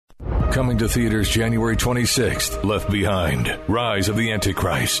Coming to theaters January 26th, Left Behind, Rise of the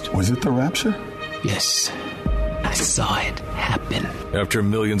Antichrist. Was it the rapture? Yes. I saw it happen. After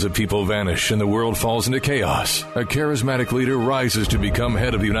millions of people vanish and the world falls into chaos, a charismatic leader rises to become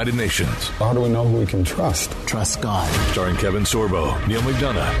head of the United Nations. How do we know who we can trust? Trust God. Starring Kevin Sorbo, Neil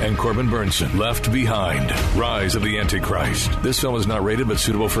McDonough, and Corbin Burnson. Left Behind, Rise of the Antichrist. This film is not rated but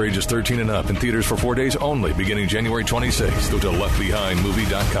suitable for ages 13 and up in theaters for 4 days only beginning January 26th. Go to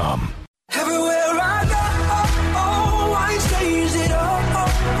leftbehindmovie.com. Everywhere I go, I changed it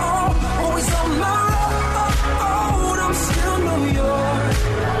up. Always on my road, I'm still New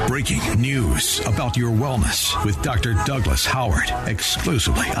York. Breaking news about your wellness with Dr. Douglas Howard,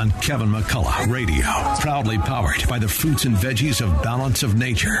 exclusively on Kevin McCullough Radio. Proudly powered by the fruits and veggies of Balance of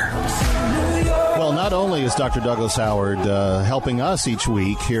Nature. Well, not only is Dr. Douglas Howard helping us each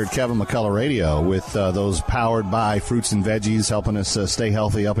week here at Kevin McCullough Radio with those powered by fruits and veggies, helping us stay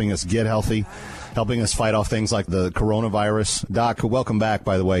healthy, helping us get healthy, helping us fight off things like the coronavirus. Doc, welcome back,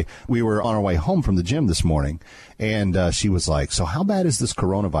 by the way. We were on our way home from the gym this morning, and she was like, so how bad is this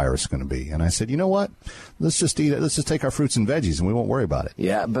coronavirus going to be? And I said, you know what? Let's just eat it. Let's just take our fruits and veggies, and we won't worry about it.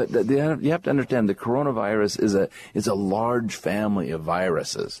 Yeah, but you have to understand the coronavirus is a large family of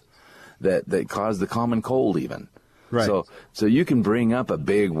viruses that cause the common cold even. Right. So you can bring up a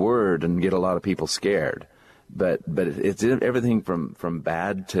big word and get a lot of people scared. But it's everything from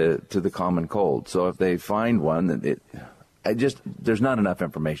bad to the common cold. So if they find one, there's not enough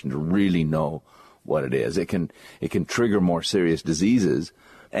information to really know what it is. It can trigger more serious diseases.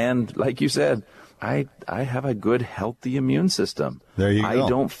 And like you said, I have a good, healthy immune system. There you go. I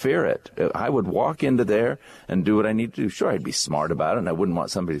don't fear it. I would walk into there and do what I need to do. Sure, I'd be smart about it, and I wouldn't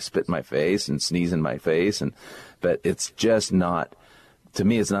want somebody to spit in my face and sneeze in my face. But it's just not, to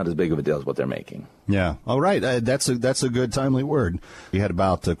me, it's not as big of a deal as what they're making. Yeah. All right. That's a good, timely word. You had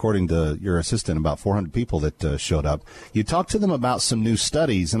about, according to your assistant, about 400 people that showed up. You talked to them about some new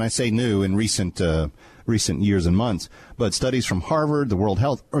studies, and I say new in recent years and months, but studies from Harvard, the World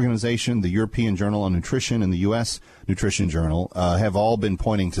Health Organization, the European Journal on Nutrition, and the U.S. Nutrition Journal have all been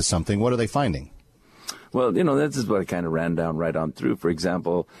pointing to something. What are they finding? Well, this is what I kind of ran down right on through. For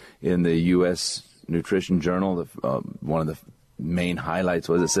example, in the U.S. Nutrition Journal, one of the main highlights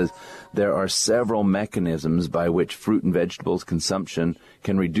was it says there are several mechanisms by which fruit and vegetables consumption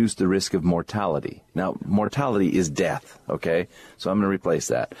can reduce the risk of mortality. Now, mortality is death, okay? So I'm going to replace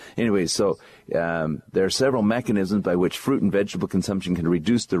that. Anyway, so there are several mechanisms by which fruit and vegetable consumption can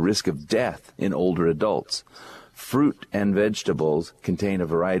reduce the risk of death in older adults. Fruit and vegetables contain a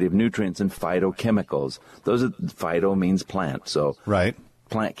variety of nutrients and phytochemicals. Phyto means plant, so right.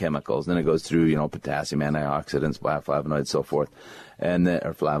 Plant chemicals. Then it goes through, potassium, antioxidants, bioflavonoids, so forth, or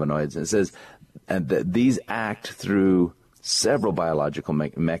flavonoids. And it says that these act through several biological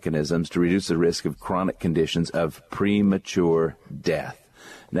mechanisms to reduce the risk of chronic conditions of premature death.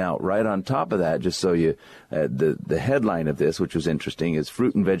 Now, right on top of that, just so you, the headline of this, which was interesting, is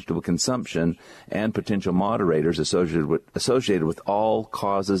fruit and vegetable consumption and potential moderators associated with all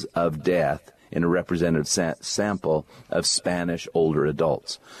causes of death in a representative sample of Spanish older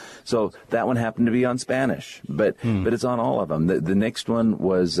adults. So that one happened to be on Spanish, but it's on all of them. The next one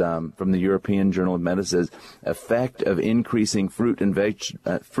was from the European Journal of Medicine, effect of increasing fruit and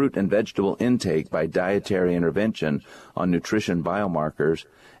vegetable intake by dietary intervention on nutrition biomarkers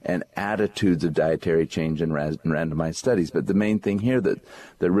and attitudes of dietary change in randomized studies. But the main thing here that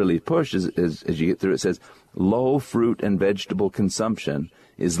really pushed is as you get through, it says low fruit and vegetable consumption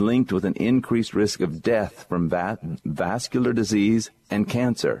is linked with an increased risk of death from vascular disease and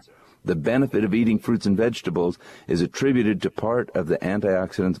cancer. The benefit of eating fruits and vegetables is attributed to part of the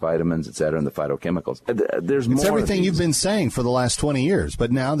antioxidants, vitamins, etc., and the phytochemicals. There's more. It's everything you've been saying for the last 20 years,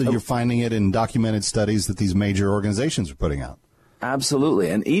 but now that you're finding it in documented studies that these major organizations are putting out.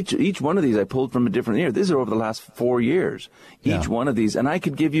 Absolutely. And each one of these I pulled from a different year. These are over the last 4 years. Each one of these, and I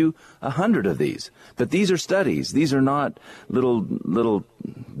could give you 100 of these. But these are studies. These are not little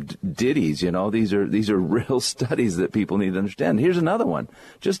ditties, These are real studies that people need to understand. Here's another one.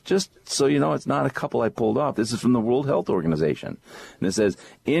 Just so you know, it's not a couple I pulled off. This is from the World Health Organization. And it says,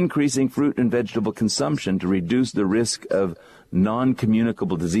 increasing fruit and vegetable consumption to reduce the risk of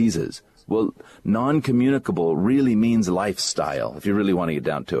non-communicable diseases. Well, non-communicable really means lifestyle, if you really want to get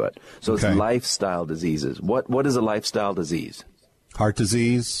down to it. So it's lifestyle diseases. What is a lifestyle disease? Heart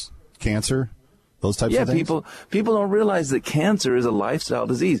disease, cancer, those types of things? Yeah, people don't realize that cancer is a lifestyle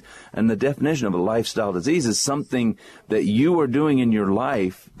disease. And the definition of a lifestyle disease is something that you are doing in your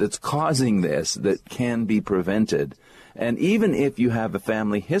life that's causing this, that can be prevented. And even if you have a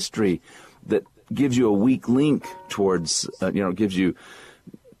family history that gives you a weak link towards, gives you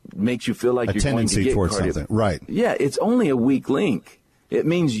makes you feel like a you're going to tendency get towards something, right? Yeah, it's only a weak link. It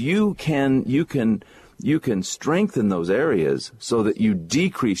means you can strengthen those areas so that you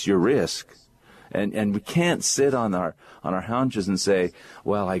decrease your risk. And we can't sit on our haunches and say,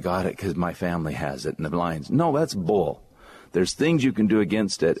 well, I got it because my family has it and the lines. No, that's bull. There's things you can do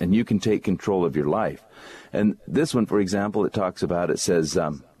against it, and you can take control of your life. And this one, for example, it talks about, it says,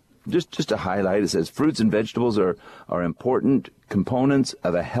 just to highlight, it says, fruits and vegetables are important components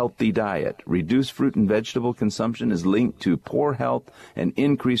of a healthy diet. Reduced fruit and vegetable consumption is linked to poor health and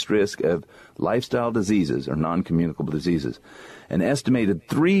increased risk of lifestyle diseases or non-communicable diseases. An estimated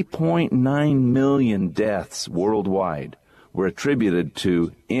 3.9 million deaths worldwide were attributed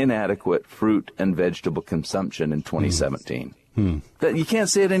to inadequate fruit and vegetable consumption in 2017. You can't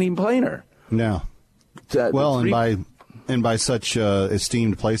say it any plainer. No. Well, and by such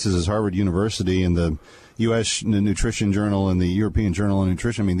esteemed places as Harvard University and the U.S. Nutrition Journal and the European Journal of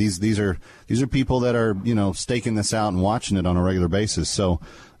Nutrition. I mean, these are people that are, staking this out and watching it on a regular basis. So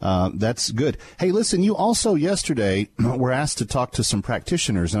that's good. Hey, listen, you also yesterday were asked to talk to some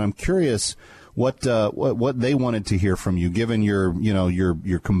practitioners, and I'm curious what they wanted to hear from you, given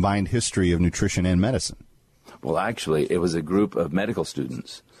your combined history of nutrition and medicine. Well, actually, it was a group of medical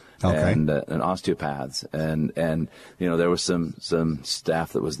students. Okay. And osteopaths, and there was some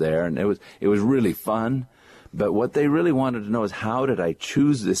staff that was there, and it was really fun. But what they really wanted to know is, how did I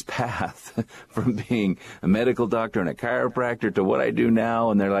choose this path from being a medical doctor and a chiropractor to what I do now?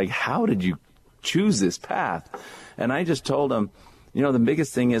 And they're like, how did you choose this path? And I just told them, the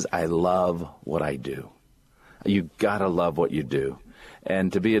biggest thing is I love what I do. You gotta love what you do,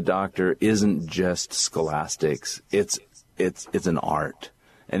 and to be a doctor isn't just scholastics. It's an art.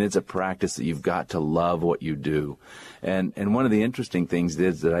 And it's a practice that you've got to love what you do. And one of the interesting things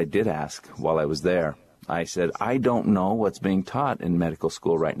is that I did ask while I was there. I said, I don't know what's being taught in medical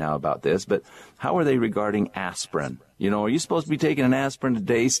school right now about this, but how are they regarding aspirin? Are you supposed to be taking an aspirin a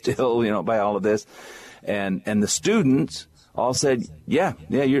day still, by all of this? And the students all said, you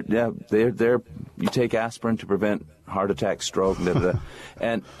take aspirin to prevent heart attack, stroke,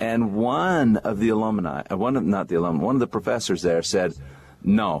 and one of the professors there said,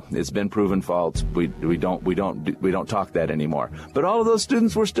 no, it's been proven false. We don't talk that anymore. But all of those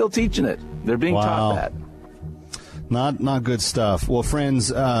students were still teaching it. They're being taught that. Not good stuff. Well,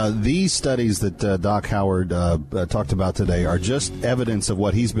 friends, these studies that Doc Howard talked about today are just evidence of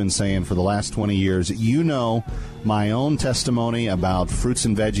what he's been saying for the last 20 years. My own testimony about fruits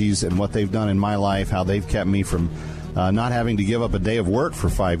and veggies and what they've done in my life, how they've kept me from not having to give up a day of work for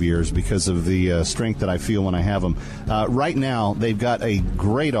 5 years because of the strength that I feel when I have them. Right now, they've got a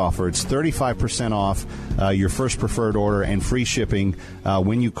great offer. It's 35% off your first preferred order and free shipping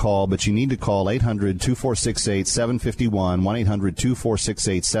when you call, but you need to call 800-2468-751,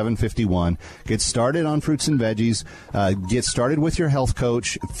 1-800-2468-751. Get started on fruits and veggies. Get started with your health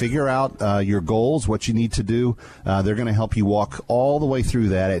coach. Figure out your goals, what you need to do. They're going to help you walk all the way through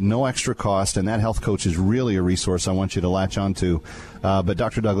that at no extra cost, and that health coach is really a resource I want you to latch on to. But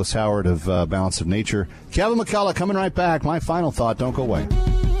Dr. Douglas Howard of Balance of Nature. Kevin McCullough coming right back. My final thought. Don't go away.